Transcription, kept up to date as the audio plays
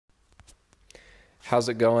How's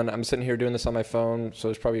it going? I'm sitting here doing this on my phone, so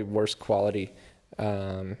it's probably worse quality.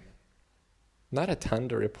 Um, Not a ton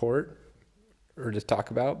to report or to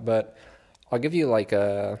talk about, but I'll give you like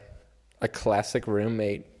a classic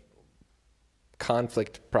roommate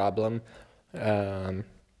conflict problem. Um,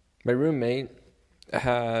 my roommate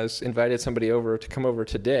has invited somebody over to come over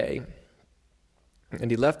today, and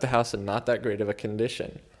he left the house in not that great of a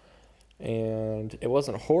condition. And it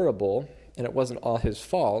wasn't horrible, and it wasn't all his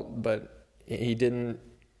fault, but he didn't,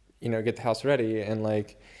 get the house ready. And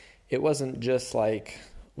like, it wasn't just like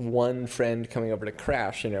one friend coming over to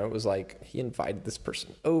crash, it was like he invited this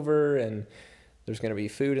person over and there's going to be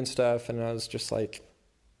food and stuff. And I was just like,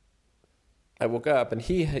 I woke up and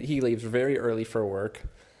he leaves very early for work.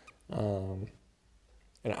 Um,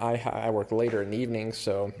 and I work later in the evening.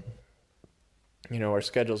 So, our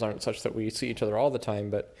schedules aren't such that we see each other all the time,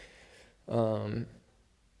 but, um,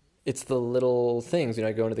 it's the little things,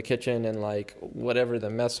 I go into the kitchen and like whatever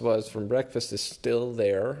the mess was from breakfast is still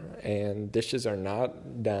there and dishes are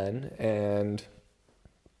not done. And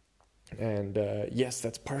yes,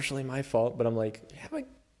 that's partially my fault, but I'm like, yeah,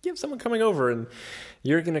 you have someone coming over and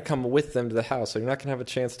you're going to come with them to the house. So you're not going to have a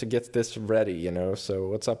chance to get this ready, so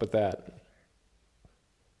what's up with that?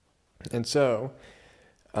 And so,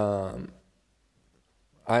 um,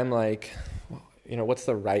 I'm like, what's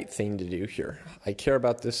the right thing to do here? I care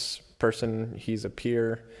about this person. He's a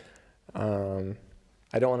peer. I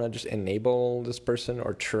don't want to just enable this person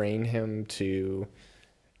or train him to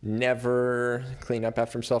never clean up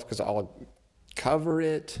after himself because I'll cover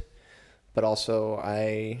it. But also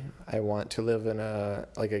I want to live in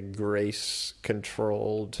a grace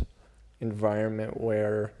controlled environment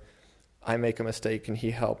where I make a mistake and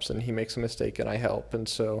he helps, and he makes a mistake and I help. And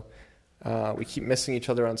so we keep missing each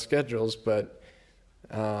other on schedules, but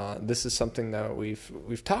this is something that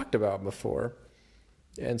we've talked about before.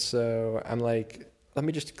 And so I'm like, let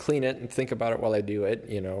me just clean it and think about it while I do it,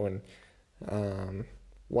 and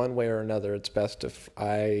one way or another, it's best if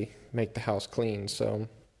I make the house clean. So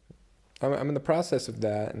I'm in the process of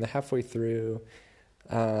that, and halfway through,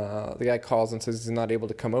 the guy calls and says he's not able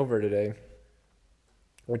to come over today,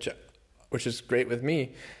 which is great with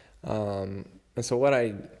me. And so what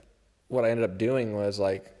I ended up doing was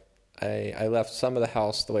like, I left some of the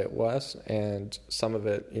house the way it was, and some of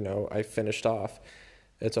it, I finished off.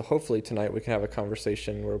 And so hopefully tonight we can have a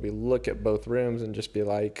conversation where we look at both rooms and just be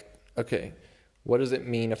like, okay, what does it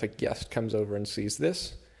mean if a guest comes over and sees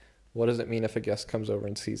this? What does it mean if a guest comes over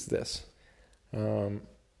and sees this? And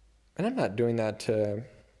I'm not doing that to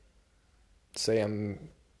say I'm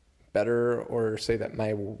better or say that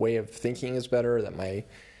my way of thinking is better, or that my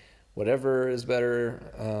whatever is better.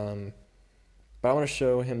 But I want to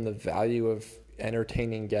show him the value of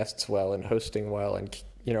entertaining guests well and hosting well, and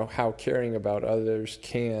how caring about others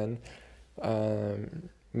can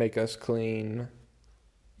make us clean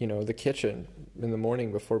the kitchen in the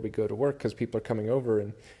morning before we go to work because people are coming over.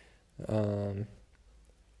 And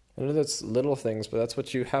I know that's little things, but that's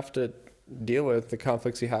what you have to deal with, the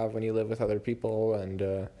conflicts you have when you live with other people.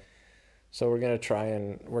 And so we're going to try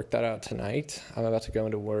and work that out tonight. I'm about to go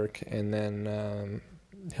into work, and then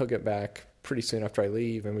he'll get back pretty soon after I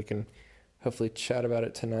leave, and we can hopefully chat about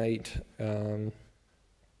it tonight.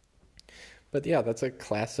 But yeah, that's a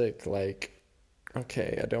classic, like,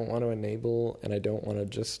 okay, I don't want to enable, and I don't want to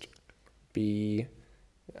just be,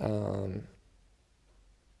 a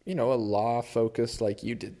law focused, like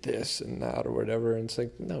you did this and that or whatever. And it's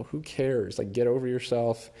like, no, who cares? Like, get over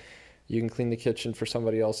yourself. You can clean the kitchen for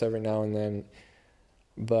somebody else every now and then,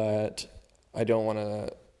 but I don't want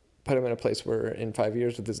to put him in a place where in 5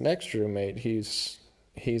 years with his next roommate, he's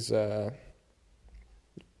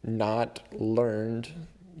not learned,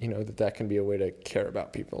 that can be a way to care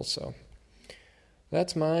about people. So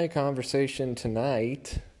that's my conversation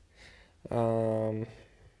tonight.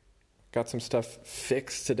 Got some stuff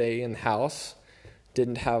fixed today in the house.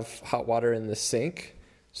 Didn't have hot water in the sink,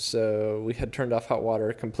 so we had turned off hot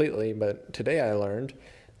water completely. But today I learned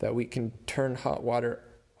that we can turn hot water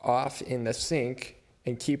off in the sink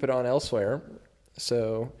and keep it on elsewhere.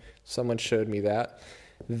 So someone showed me that.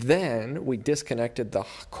 Then we disconnected the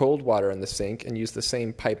cold water in the sink and used the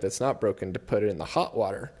same pipe that's not broken to put it in the hot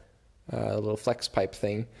water, a little flex pipe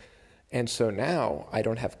thing. And so now I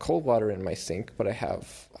don't have cold water in my sink, but I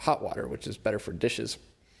have hot water, which is better for dishes.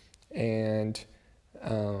 And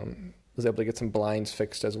was able to get some blinds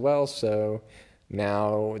fixed as well. So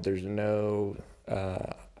now there's no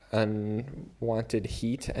unwanted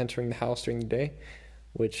heat entering the house during the day,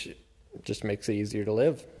 which just makes it easier to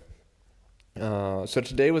live. So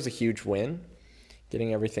today was a huge win,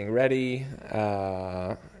 getting everything ready,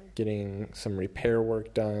 getting some repair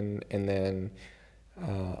work done, and then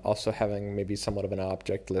Also having maybe somewhat of an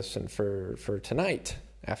object lesson for tonight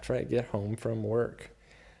after I get home from work.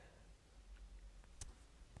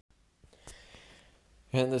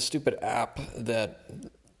 And the stupid app that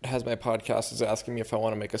has my podcast is asking me if I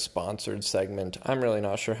want to make a sponsored segment. I'm really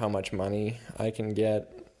not sure how much money I can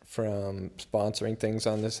get from sponsoring things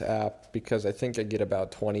on this app, because I think I get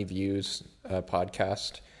about 20 views a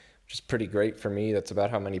podcast, which is pretty great for me. That's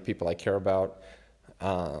about how many people I care about.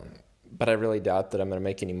 But I really doubt that I'm going to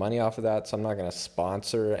make any money off of that, so I'm not going to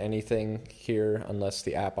sponsor anything here unless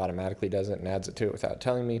the app automatically does it and adds it to it without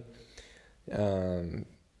telling me.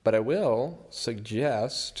 But I will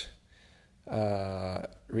suggest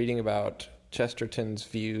reading about Chesterton's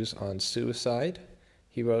views on suicide.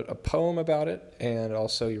 He wrote a poem about it, and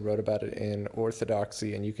also he wrote about it in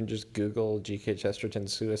Orthodoxy, and you can just Google G.K.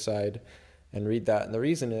 Chesterton's suicide and read that. And the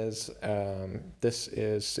reason is this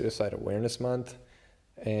is Suicide Awareness Month,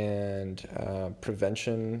 and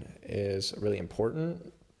prevention is really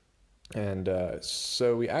important. And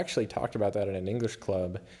so we actually talked about that in an English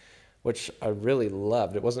club, which I really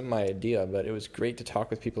loved. It wasn't my idea, but it was great to talk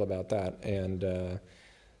with people about that. And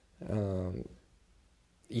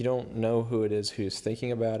you don't know who it is who's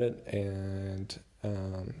thinking about it, and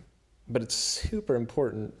but it's super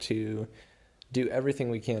important to do everything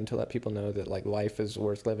we can to let people know that like life is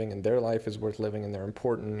worth living, and their life is worth living, and they're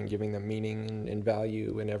important, and giving them meaning and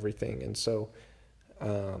value and everything. And so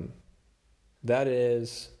that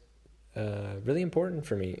is really important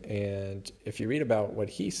for me. And if you read about what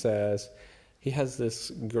he says, he has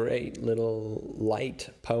this great little light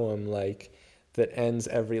poem like that ends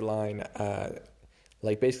every line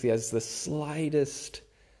like basically has the slightest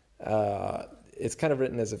it's kind of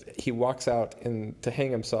written as if he walks out to hang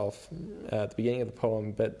himself at the beginning of the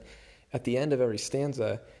poem, but at the end of every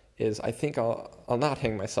stanza is, I think I'll not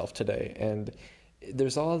hang myself today. And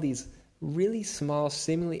there's all these really small,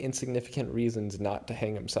 seemingly insignificant reasons not to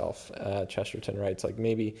hang himself. Chesterton writes, like,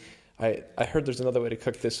 maybe I heard there's another way to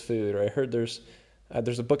cook this food, or I heard there's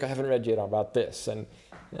a book I haven't read yet about this. And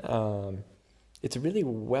it's really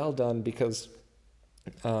well done because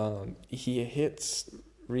he hits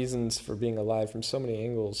reasons for being alive from so many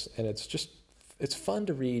angles, and it's fun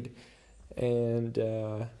to read, and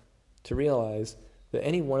to realize that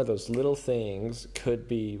any one of those little things could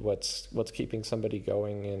be what's keeping somebody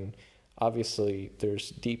going. And obviously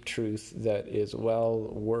there's deep truth that is well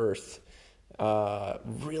worth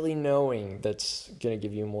really knowing, that's going to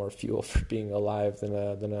give you more fuel for being alive than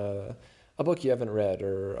a book you haven't read,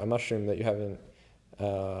 or a mushroom that you haven't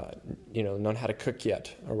known how to cook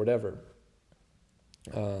yet, or whatever.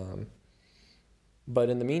 But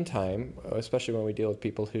in the meantime, especially when we deal with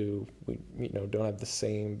people who we don't have the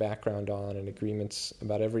same background on, and agreements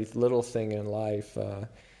about every little thing in life,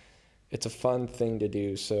 it's a fun thing to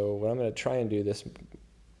do. So what I'm going to try and do this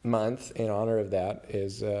month in honor of that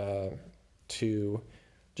is to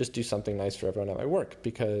just do something nice for everyone at my work,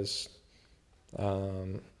 because I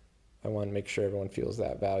want to make sure everyone feels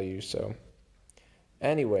that value. So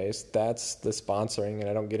anyways, that's the sponsoring, and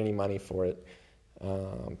I don't get any money for it.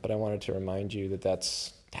 But I wanted to remind you that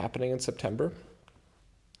that's happening in September.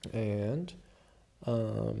 And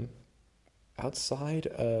outside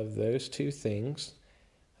of those two things,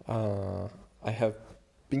 I have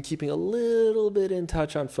been keeping a little bit in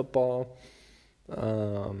touch on football,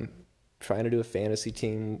 trying to do a fantasy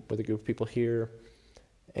team with a group of people here.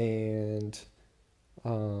 And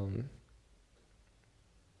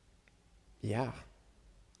yeah,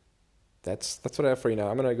 that's what I have for you now.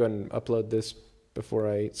 I'm going to go ahead and upload this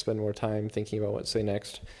before I spend more time thinking about what to say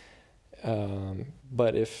next.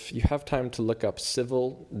 But if you have time to look up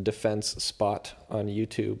Civil Defense Spot on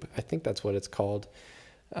YouTube, I think that's what it's called,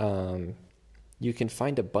 you can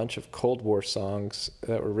find a bunch of Cold War songs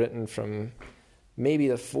that were written from maybe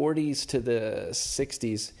the 40s to the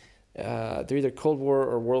 60s. They're either Cold War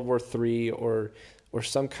or World War III, or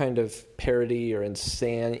some kind of parody or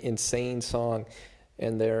insane song,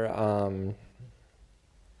 and they're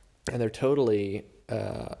totally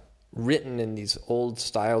written in these old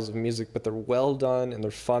styles of music, but they're well done and they're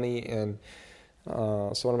funny. And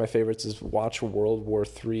so one of my favorites is Watch World War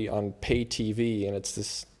III on pay TV, and it's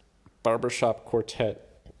this barbershop quartet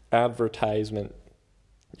advertisement,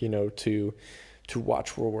 to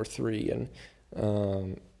watch World War III.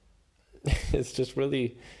 And it's just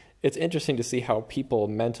really, it's interesting to see how people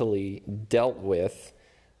mentally dealt with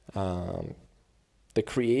the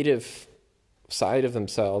creative side of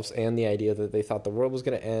themselves and the idea that they thought the world was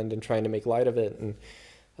going to end, and trying to make light of it. And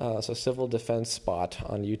so Civil Defense Spot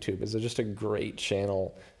on YouTube is just a great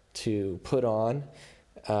channel to put on.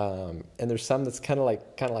 And there's some that's kind of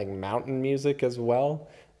like mountain music as well.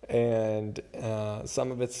 And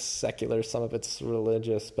some of it's secular, some of it's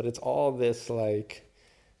religious, but it's all this like,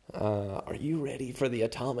 are you ready for the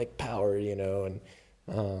atomic power, And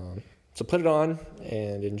so put it on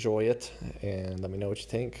and enjoy it, and let me know what you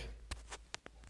think.